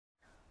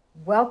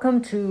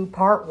Welcome to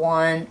part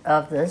 1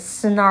 of this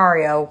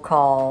scenario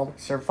called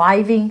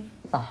Surviving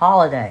the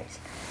Holidays.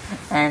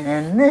 And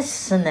in this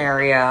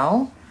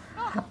scenario,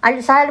 I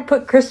decided to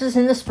put Christmas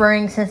in the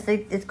spring since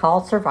it's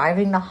called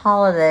Surviving the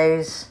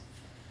Holidays.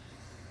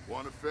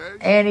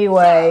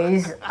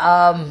 Anyways,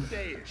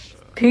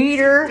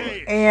 Peter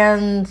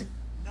and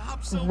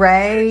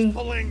Ray,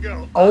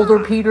 older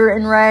Peter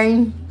and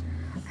Ray,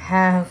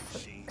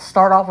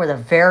 start off with a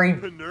very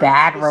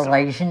bad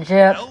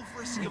relationship.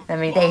 I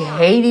mean, they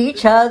hate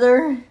each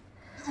other,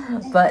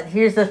 but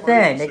here's the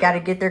thing: they got to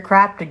get their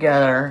crap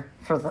together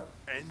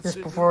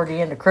just before the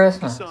end of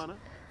Christmas.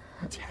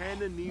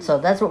 So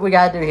that's what we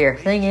got to do here.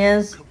 Thing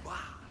is,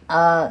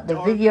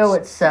 the video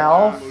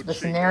itself, the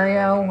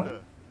scenario,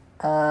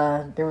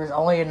 there was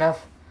only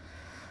enough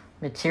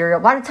material.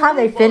 By the time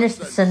they finished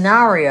the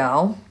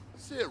scenario,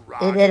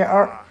 it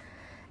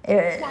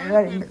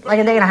like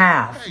a day and a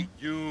half.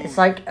 It's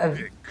like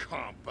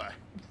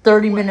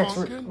 30 minutes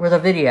worth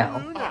of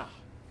video.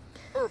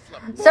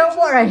 So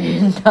what I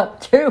ended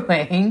up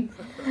doing,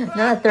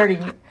 not 30.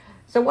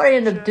 So what I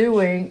ended up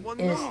doing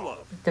is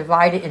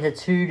divide it into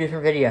 2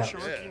 different videos.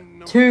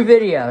 2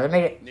 videos.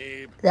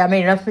 I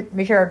made enough.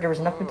 Make sure there was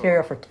enough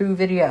material for 2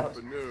 videos.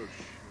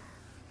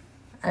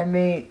 I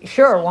mean,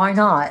 sure, why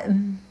not?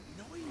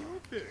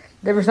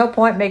 There was no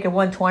point making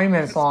one 20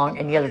 minutes long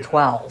and the other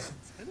 12.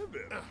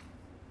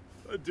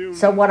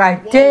 So what I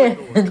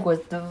did was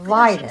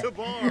divide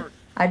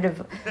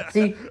it.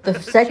 See, the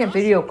second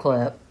video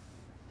clip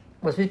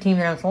was 15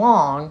 minutes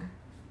long,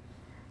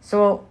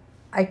 so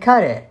I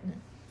cut it.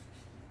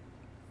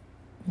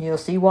 You'll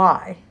see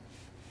why.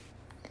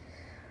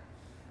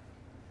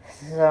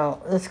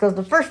 So this goes.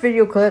 The first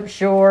video clip,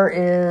 sure,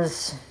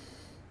 is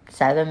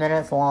 7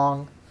 minutes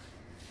long,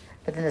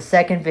 but then the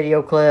second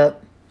video clip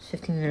is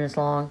 15 minutes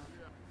long.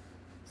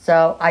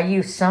 So I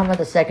used some of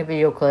the second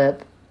video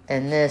clip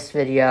in this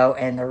video,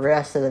 and the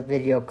rest of the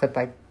video clip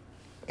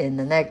in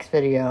the next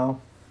video.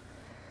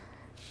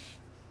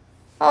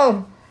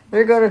 Oh,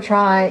 they're going to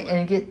try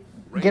and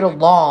get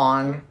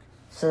along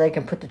so they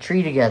can put the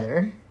tree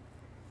together.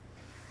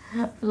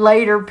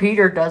 Later,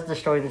 Peter does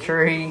destroy the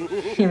tree.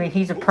 I mean,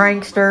 he's a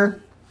prankster.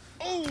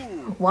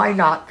 Why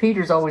not?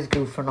 Peter's always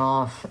goofing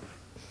off.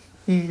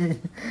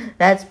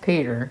 That's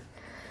Peter.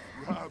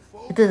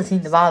 It doesn't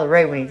seem to bother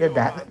Ray when he did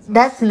that.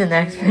 That's in the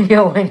next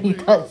video when he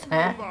does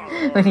that.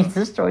 When he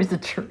destroys the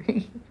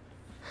tree.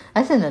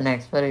 That's in the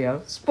next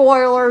video.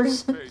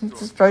 Spoilers! He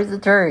destroys the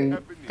tree.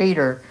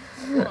 Peter.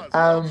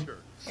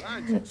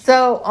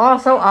 So, I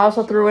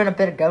also threw in a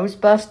bit of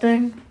ghost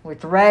busting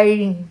with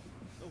Ray.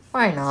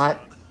 Why not?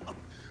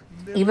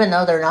 Even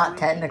though they're not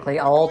technically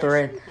old,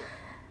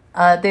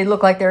 they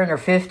look like they're in their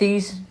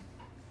 50s.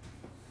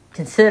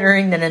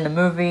 Considering that in the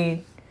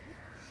movie,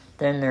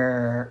 they're in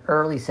their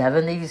early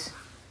 70s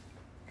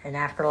in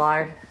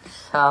Afterlife.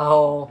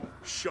 So,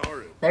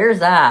 there's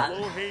that.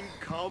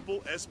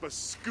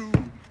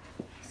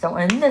 So,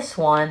 in this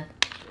one,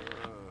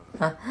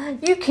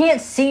 you can't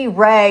see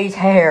Ray's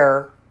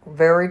hair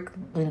very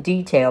in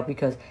detail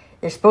because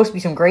there's supposed to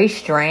be some gray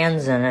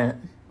strands in it.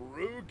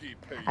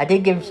 I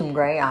did give him some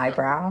gray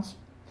eyebrows,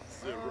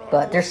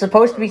 but there's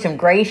supposed to be some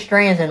gray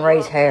strands in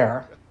Ray's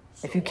hair.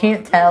 If you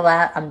can't tell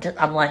that,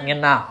 I'm letting you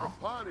know.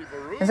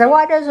 And so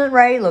why doesn't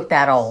Ray look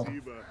that old?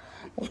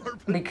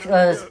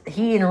 Because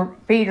he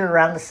and Peter are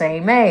around the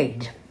same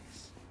age.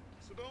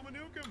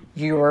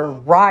 You are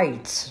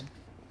right.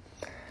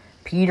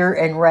 Peter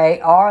and Ray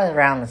are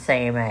around the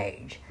same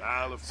age.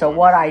 So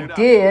what I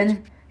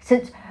did,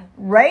 since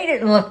Ray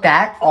didn't look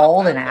that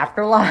old in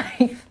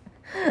Afterlife,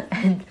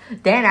 and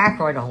Dan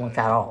Aykroyd don't look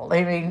that old.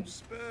 I mean,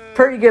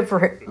 pretty good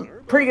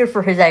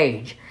for his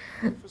age,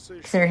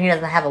 considering he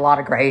doesn't have a lot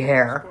of gray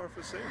hair.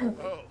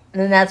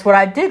 And that's what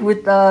I did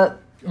with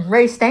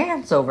Ray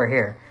Stantz over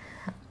here.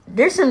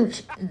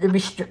 There's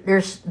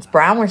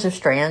brownish of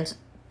strands,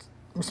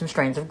 some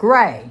strands of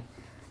gray.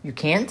 You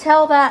can't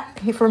tell that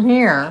from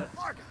here,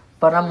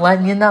 but I'm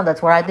letting you know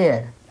that's what I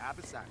did.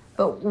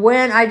 But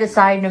when I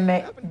decided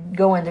to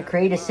go into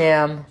Create a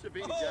Sim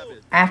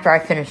after I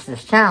finished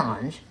this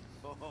challenge,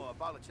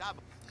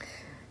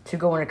 to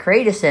go into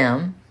Create a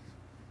Sim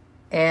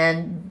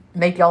and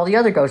make all the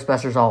other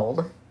Ghostbusters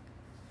old,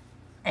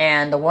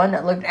 and the one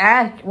that looked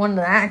one of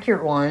the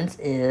accurate ones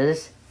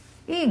is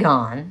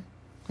Egon.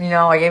 You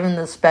know, I gave him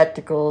the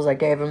spectacles. I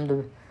gave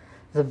him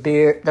the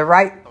beard, the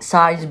right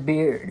size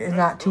beard. It's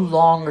not too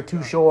long or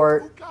too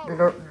short.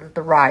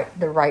 The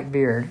right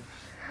beard.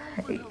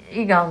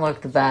 Egon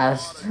looked the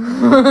best.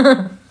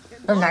 I'm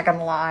not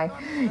gonna lie.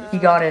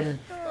 Egon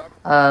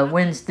and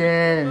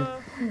Winston. And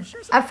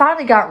I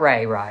finally got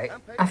Ray right.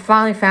 I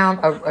finally found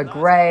a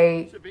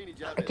gray.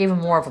 I gave him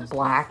more of a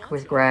black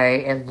with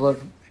gray and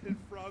looked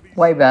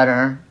way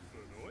better.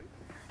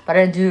 But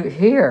I didn't do it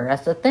here.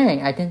 That's the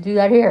thing. I didn't do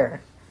that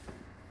here.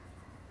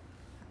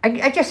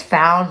 I just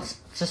found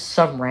just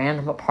some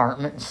random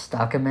apartment and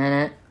stuck him in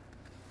it.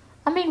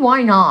 I mean,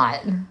 why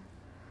not?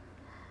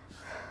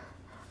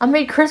 I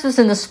made Christmas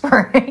in the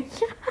spring.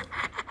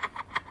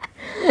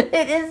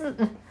 It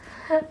isn't.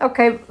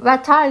 Okay, by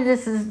the time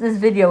this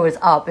video is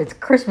up, it's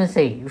Christmas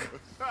Eve.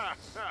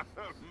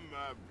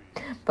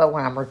 But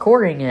when I'm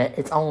recording it,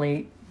 it's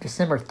only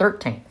December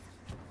 13th.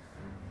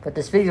 But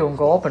this video will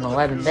go up in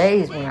 11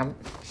 days when I'm...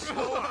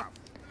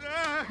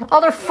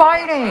 Oh, they're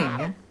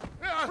fighting!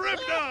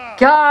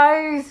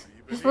 Guys!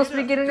 You're supposed to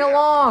be getting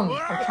along!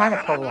 I'm trying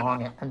to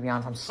prolong it, to be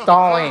honest. I'm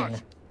stalling.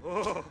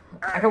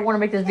 I don't want to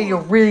make this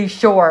video really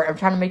short. I'm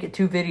trying to make it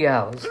 2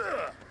 videos.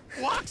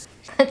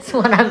 That's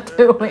what I'm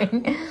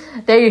doing.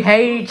 They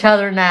hate each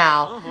other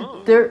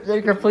now.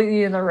 They're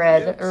completely in the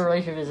red. Their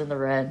relationship is in the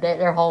red.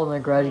 They're holding a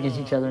grudge against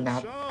each other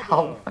now.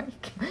 Oh my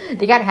God.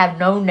 They gotta have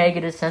no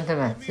negative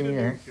sentiments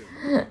either.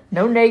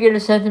 No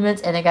negative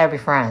sentiments, and they gotta be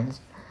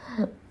friends.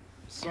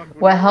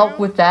 What helped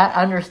with that?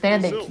 I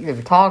understand they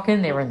were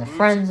talking. They were in the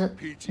friend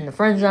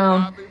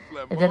zone,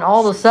 and then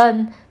all of a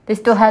sudden they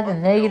still had the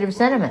negative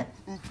sentiment.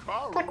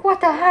 Like, what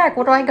the heck?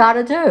 What do I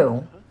gotta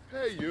do?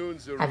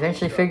 I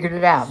eventually figured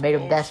it out. Made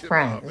them best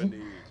friends.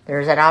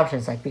 There's that option.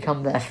 It's like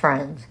become best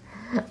friends,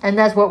 and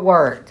that's what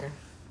worked.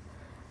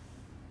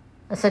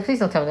 It's like, please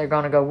don't tell me they're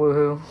gonna go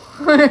woohoo.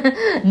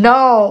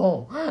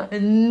 No,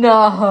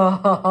 no.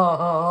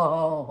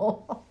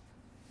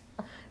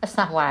 That's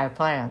not what I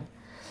planned.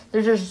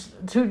 There's just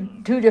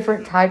two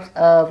different types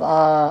of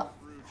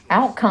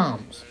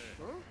outcomes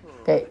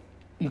that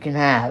you can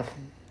have.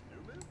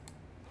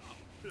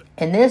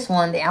 In this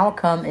one, the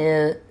outcomes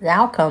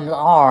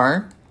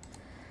are,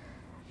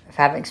 if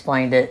I haven't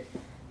explained it,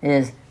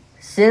 is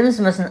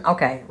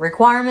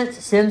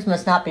requirements. Sims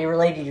must not be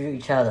related to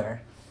each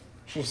other.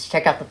 Just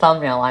check out the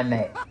thumbnail I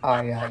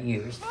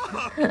used.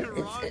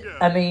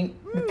 The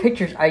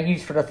pictures I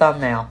used for the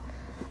thumbnail.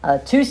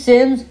 2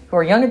 Sims who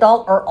are young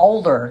adult or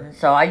older.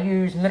 So I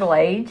use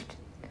middle-aged.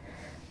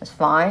 That's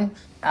fine.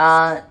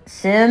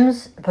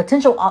 Sims,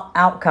 potential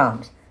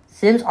outcomes.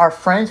 Sims are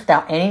friends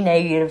without any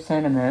negative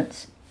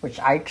sentiments,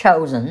 which I've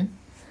chosen.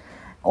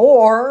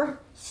 Or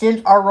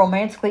Sims are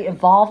romantically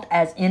involved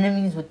as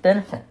enemies with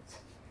benefits.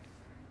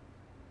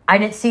 I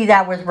didn't see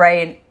that with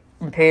Ray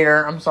and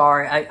Peter. I'm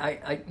sorry.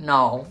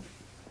 No.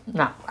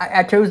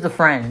 I chose the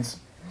friends.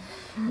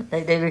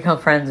 They become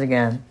friends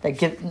again. They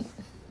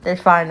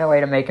find a way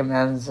to make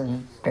amends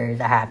and bury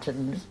the hatchet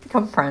and just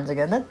become friends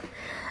again.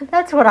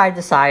 That's what I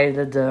decided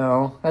to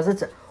do. Because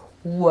it's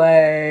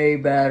way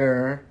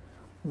better.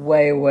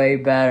 Way, way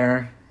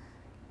better.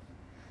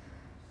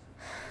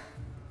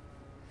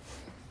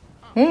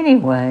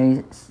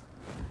 Anyways.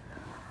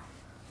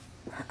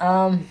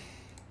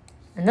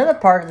 Another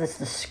part of this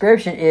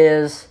description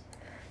is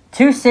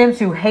 2 Sims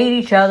who hate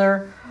each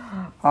other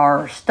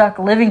are stuck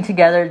living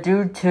together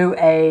due to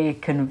a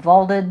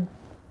convoluted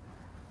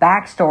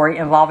backstory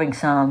involving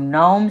some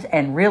gnomes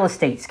and real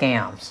estate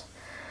scams.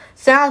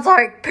 Sounds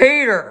like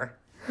Peter.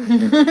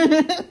 Sounds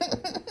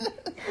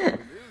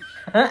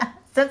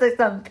like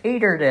something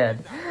Peter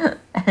did.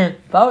 And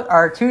both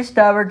are too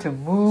stubborn to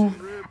move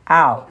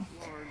out.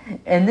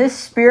 In this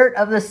spirit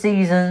of the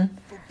season,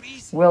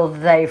 will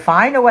they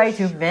find a way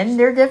to mend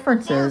their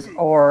differences,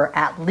 or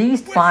at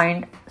least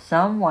find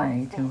some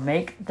way to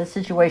make the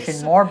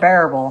situation more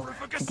bearable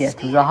to get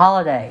through the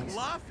holidays?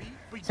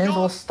 Sims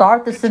will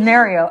start the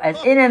scenario as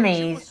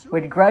enemies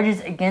with grudges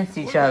against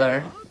each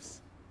other.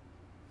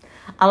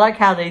 I like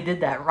how they did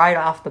that right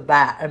off the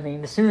bat. I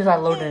mean, as soon as I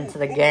loaded into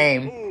the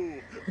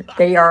game,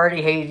 they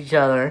already hate each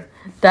other.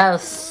 That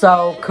was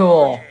so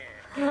cool.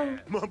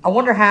 I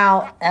wonder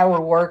how that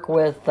would work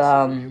with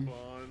the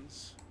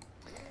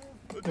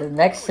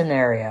next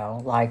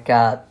scenario, like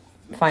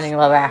finding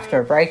love after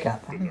a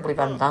breakup. I don't believe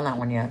I haven't done that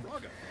one yet.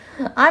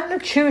 I'm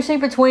choosing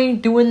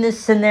between doing this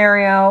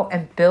scenario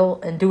and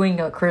doing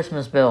a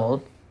Christmas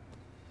build.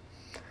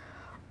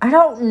 I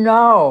don't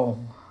know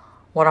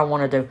what I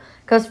want to do,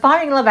 because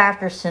finding love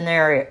after a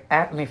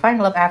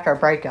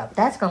breakup,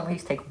 that's going to at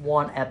least take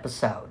 1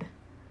 episode.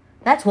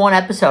 That's 1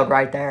 episode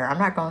right there. I'm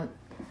not going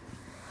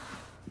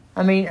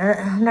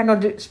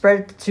to spread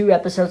it to 2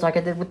 episodes like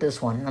I did with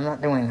this one. I'm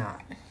not doing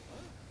that.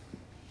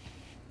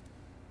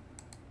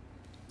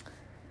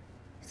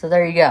 So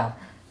there you go.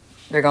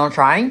 They're going to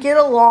try and get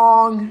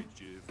along.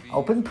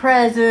 Open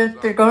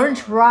presents. They're going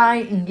to try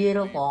and get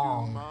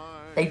along.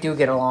 They do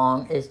get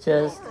along. It's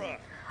just,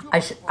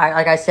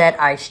 like I said,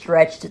 I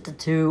stretched it to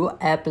 2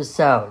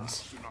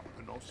 episodes.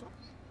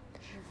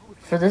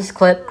 For this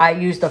clip, I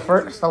used the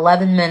first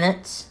 11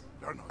 minutes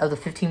of the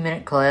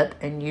 15-minute clip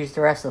and used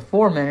the rest of the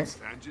 4 minutes,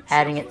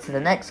 adding it to the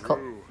next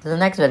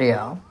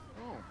video.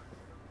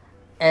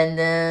 And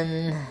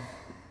then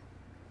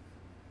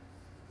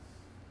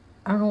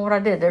I don't know what I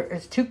did.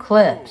 There's 2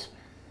 clips.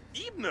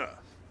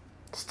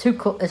 It's 3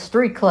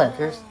 clips.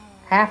 There's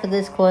half of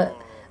this clip,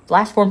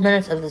 last 4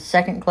 minutes of the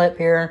second clip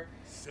here,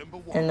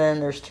 and then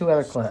there's 2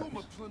 other clips.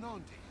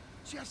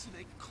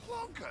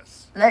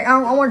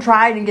 I want to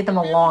try and get them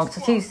along.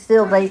 So see,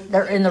 still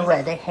they're in the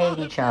red. They hate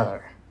each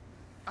other.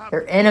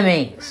 They're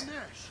enemies.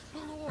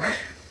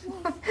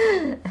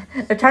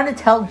 They're trying to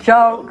tell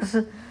jokes.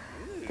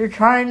 They're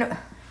trying to...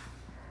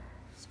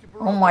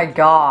 Oh my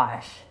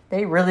gosh.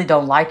 They really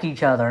don't like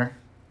each other.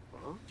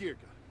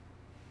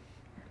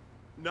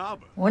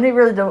 when they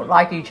really don't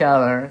like each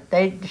other,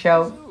 they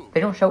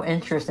don't show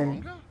interest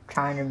in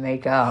trying to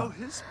make up.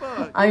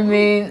 I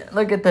mean,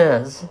 look at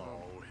this.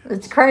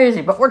 It's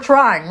crazy, but we're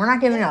trying. We're not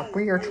giving up.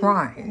 We are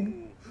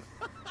trying.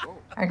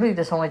 Actually,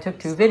 this only took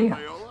 2 videos,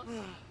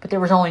 but there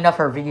was only enough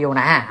for a video and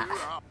a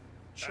half.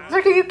 It's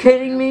like, are you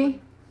kidding me?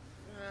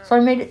 So I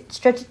made it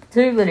stretch it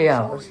to 2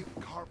 videos.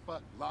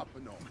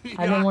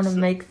 I didn't want to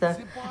make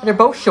they're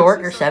both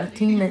short. They're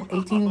 17,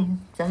 18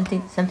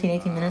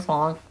 minutes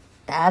long.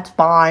 That's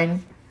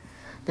fine.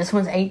 This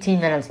one's 18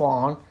 minutes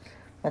long,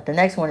 but the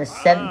next one is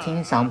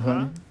 17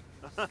 something.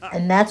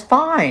 And that's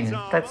fine.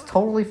 That's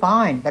totally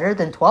fine. Better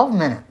than 12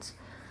 minutes.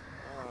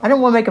 I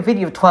don't want to make a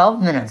video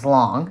 12 minutes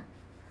long.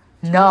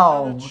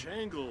 No.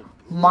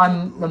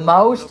 The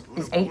most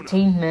is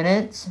 18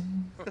 minutes,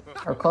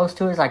 or close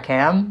to as I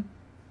can.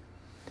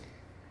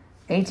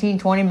 18,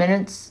 20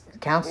 minutes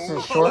counts as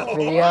a short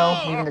video.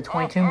 Even the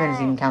 22 minutes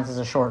even counts as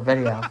a short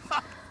video.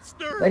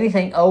 But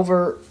anything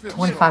over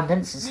 25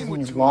 minutes is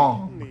seems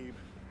long.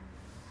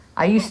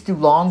 I used to do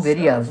long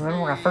videos.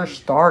 Remember when I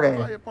first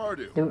started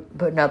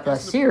putting up a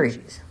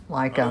series,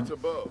 like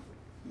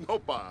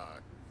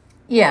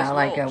yeah,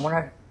 like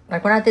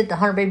when I did the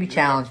 100 Baby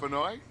Challenge. When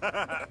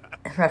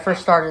I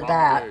first started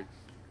that,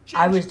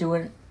 I was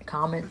doing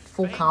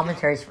full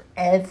commentaries for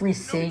every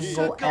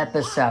single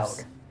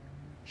episode,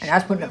 and I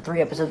was putting up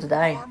 3 episodes a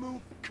day.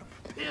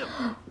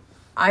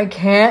 I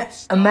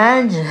can't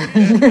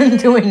imagine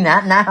doing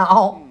that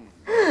now.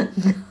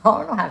 No,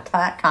 I don't have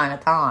that kind of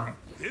time.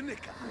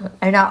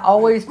 And I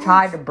always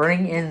tried to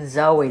bring in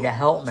Zoe to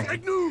help me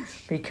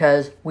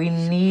because we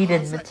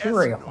needed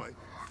material.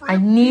 I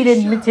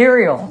needed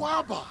material.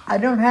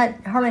 I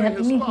hardly have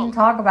anything to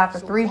talk about for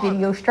 3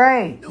 videos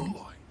straight.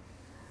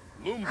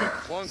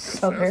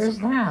 So there's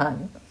that.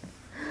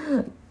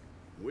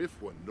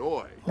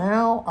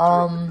 Now,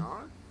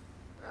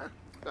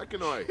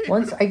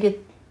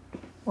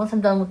 once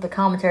I'm done with the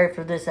commentary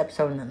for this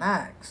episode and the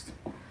next,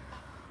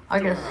 I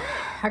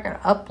gotta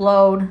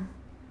upload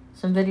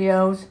some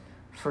videos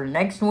for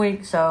next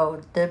week,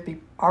 so they'll be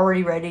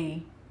already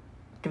ready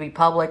to be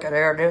public. They'll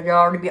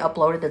already be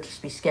uploaded. They'll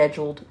just be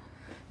scheduled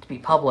to be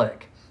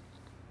public.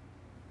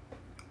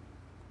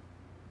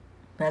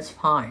 That's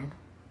fine.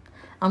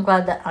 I'm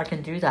glad that I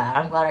can do that.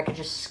 I'm glad I can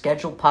just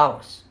schedule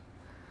posts.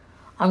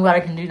 I'm glad I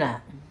can do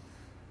that.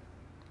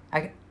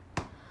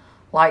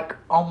 Like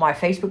on my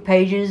Facebook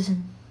pages,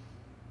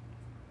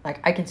 like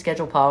I can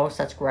schedule posts.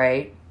 That's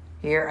great.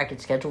 Here I can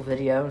schedule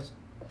videos.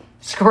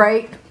 It's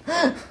great.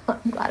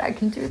 I'm glad I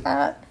can do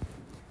that.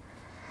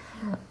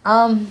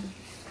 I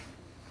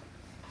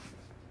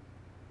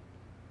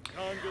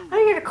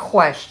get a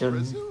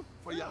question.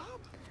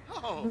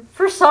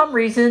 For some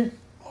reason,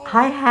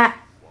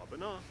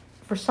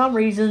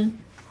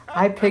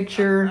 I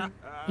picture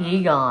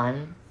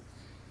Egon,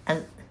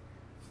 and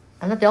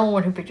I'm not the only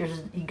one who pictures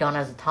Egon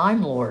as a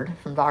Time Lord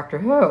from Doctor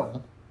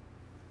Who.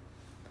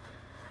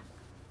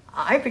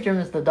 I picture him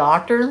as the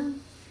Doctor.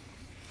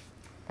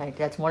 Like,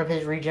 that's one of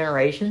his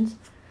regenerations.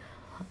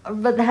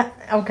 But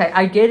okay,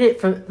 I get it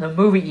for the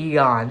movie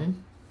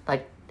Egon.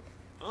 Like,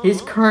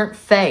 his current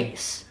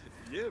face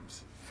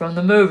from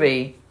the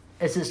movie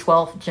is his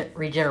 12th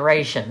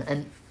regeneration.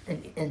 And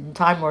in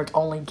Time Lords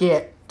only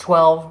get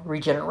 12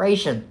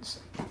 regenerations.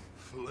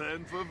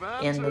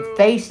 And the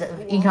face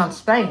of Egon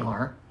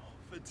Spengler,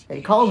 that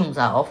he calls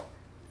himself,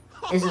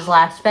 is his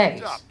last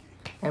face.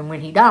 And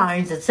when he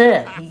dies, that's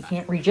it. He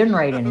can't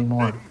regenerate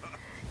anymore.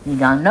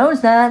 Egon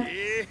knows that,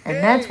 and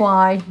that's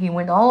why he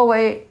went all the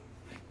way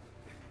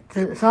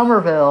to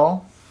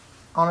Somerville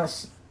on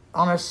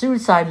a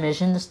suicide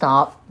mission to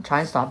try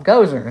and stop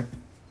Gozer.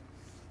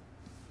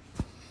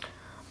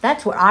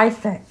 That's what I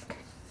think.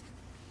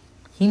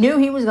 He knew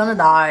he was gonna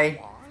die.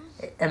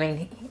 I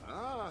mean,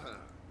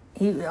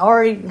 he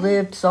already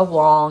lived so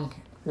long.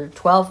 There are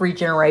 12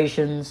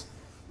 regenerations.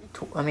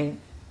 I mean,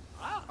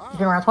 he's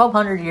been around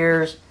 1,200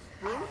 years.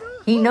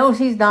 He knows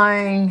he's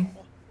dying,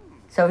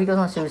 so he goes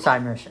on a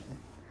suicide mission.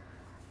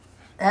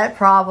 That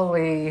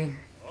probably...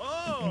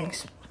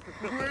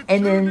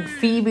 And then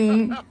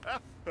Phoebe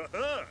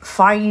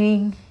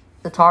finding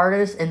the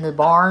TARDIS in the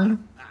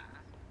barn,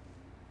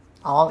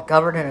 all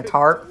covered in a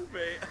tarp.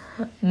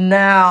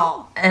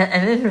 Now,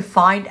 and then to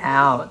find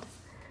out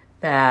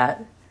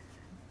that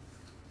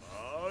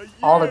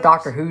all the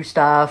Doctor Who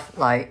stuff,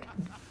 like,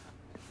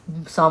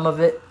 some of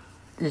it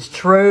is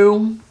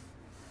true.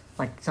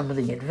 Like, some of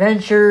the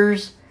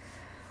adventures.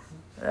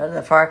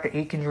 The fact that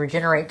he can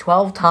regenerate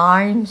 12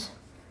 times.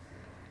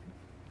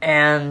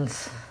 And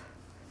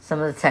some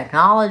of the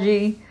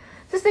technology.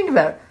 Just think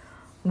about it.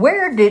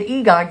 Where did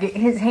Egon get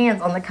his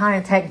hands on the kind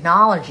of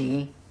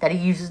technology that he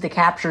uses to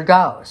capture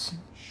ghosts?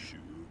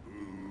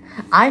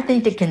 I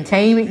think the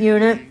containment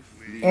unit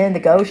and the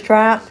ghost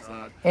trap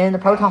and the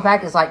proton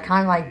pack is like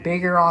kind of like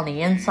bigger on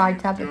the inside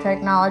type of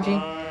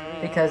technology,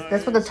 because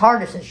that's what the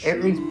TARDIS is.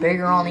 Everything's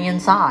bigger on the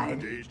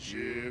inside.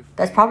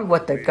 That's probably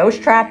what the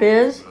ghost trap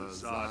is.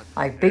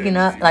 Like big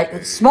enough, like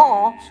it's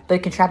small, but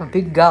it can trap a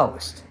big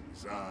ghost.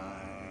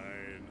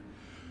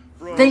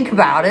 Think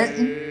about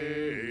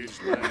it.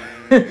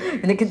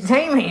 And the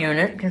containment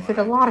unit can fit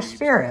a lot of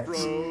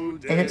spirits,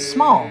 and it's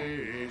small.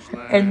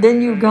 And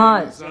then you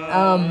got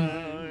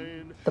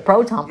the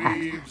proton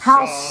pack.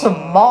 How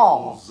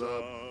small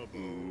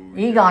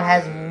Egon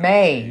has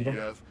made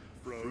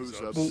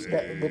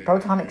the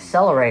proton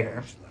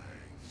accelerator.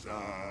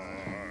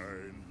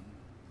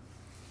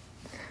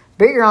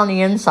 Bigger on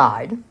the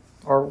inside,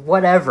 or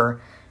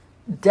whatever.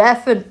 And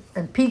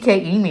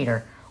PKE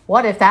meter.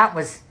 What if that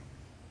was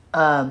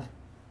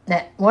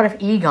what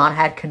if Egon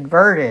had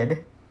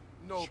converted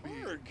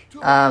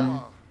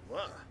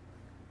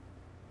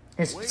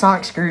his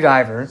sonic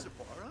screwdriver?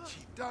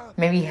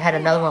 Maybe he had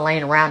another one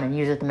laying around and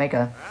used it to make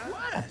a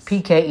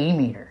PKE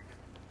meter.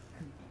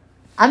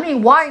 I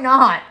mean, why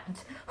not?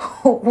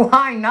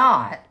 Why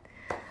not?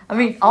 I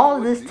mean, all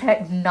of this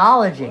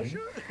technology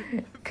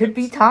could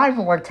be Time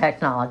Lord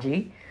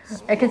technology.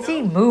 I can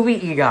see movie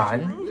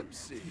Egon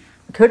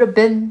could have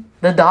been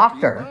the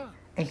Doctor,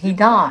 and he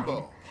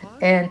died.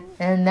 And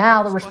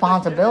now the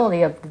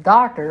responsibility of the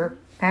Doctor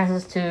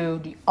passes to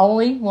the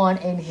only one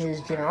in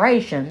his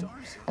generation,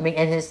 in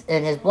his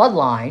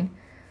bloodline,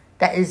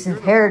 that has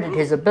inherited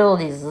his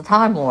abilities as a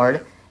Time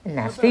Lord, and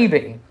that's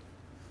Phoebe.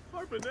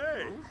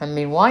 I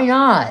mean, why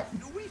not?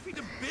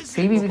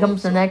 Phoebe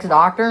becomes the next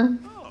Doctor?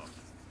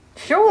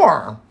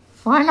 Sure,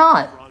 why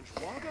not?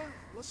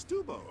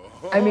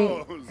 I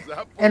mean,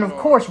 and of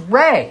course,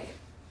 Ray.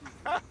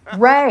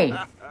 Ray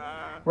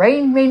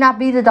may not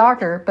be the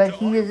Doctor, but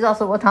he is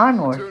also a Time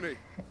Lord.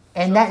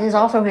 And that is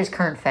also his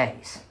current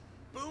phase.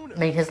 I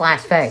mean, his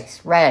last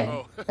phase.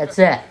 Ray. That's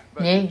it.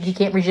 He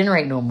can't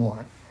regenerate no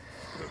more.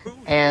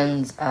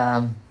 And,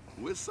 of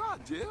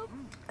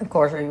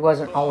course, he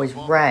wasn't always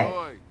Ray.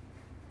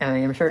 I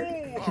mean, I'm sure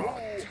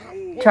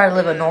he tried to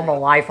live a normal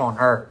life on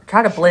Earth.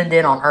 Try to blend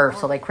in on Earth,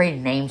 so they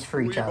created names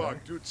for each other.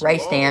 Ray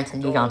Stantz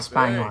and Egon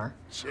Spengler.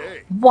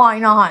 Why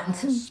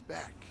not?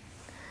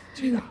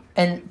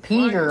 And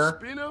Peter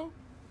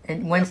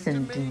and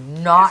Winston do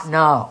not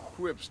know.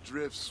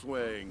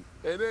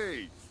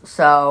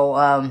 So,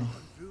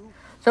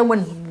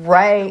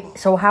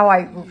 how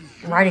I'm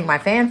writing my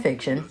fan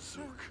fiction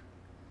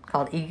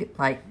called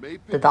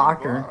The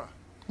Doctor,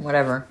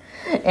 whatever,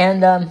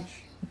 and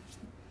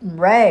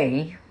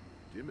Ray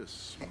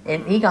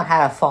and Egon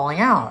had a falling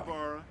out.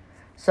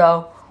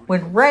 So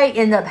when Ray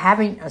ended up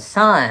having a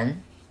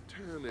son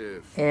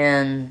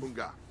in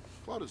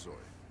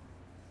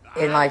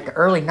the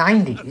early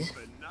 90s,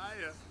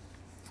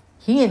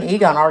 he and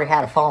Egon already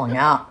had a falling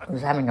out.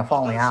 Was having a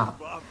falling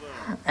out,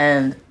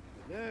 and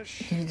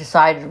he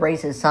decided to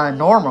raise his son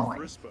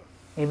normally,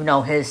 even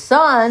though his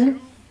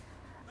son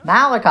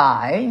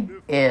Malachi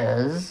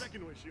is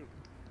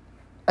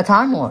a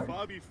Time Lord.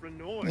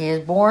 He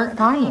is born a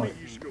Time Lord.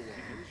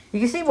 You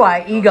can see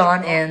why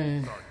Egon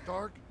and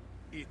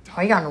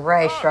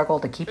Ray struggle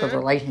to keep a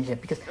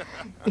relationship, because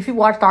if you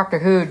watch Doctor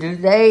Who, do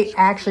they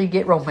actually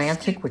get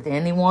romantic with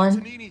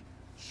anyone?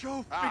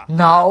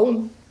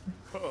 No.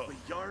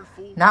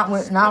 Not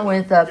with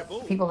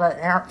people that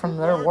aren't from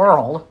their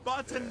world.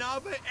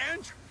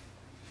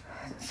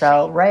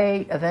 So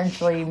Ray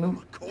eventually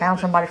found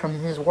somebody from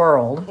his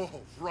world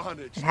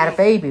and had a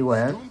baby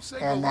with,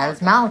 and that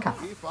is Malachi.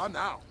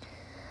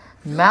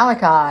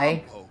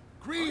 Malachi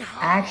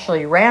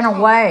actually ran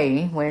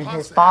away when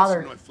his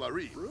father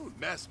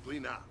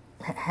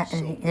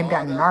and him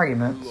got in an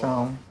argument,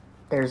 so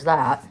there's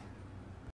that.